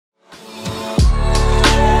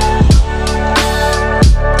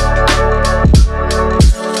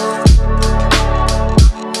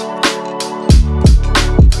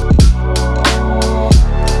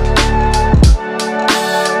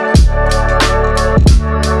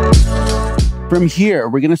From here,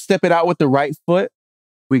 we're going to step it out with the right foot.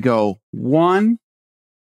 We go 1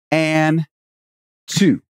 and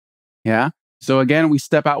 2. Yeah. So again, we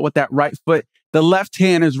step out with that right foot. The left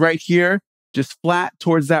hand is right here, just flat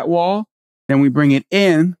towards that wall. Then we bring it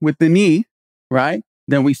in with the knee, right?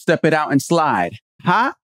 Then we step it out and slide.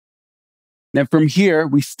 Ha. Then from here,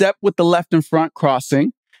 we step with the left in front,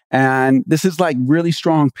 crossing. And this is like really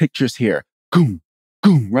strong pictures here. Goom,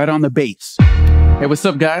 goom, right on the bass. Hey, what's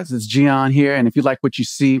up, guys? It's Jian here. And if you like what you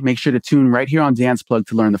see, make sure to tune right here on DancePlug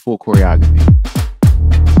to learn the full choreography.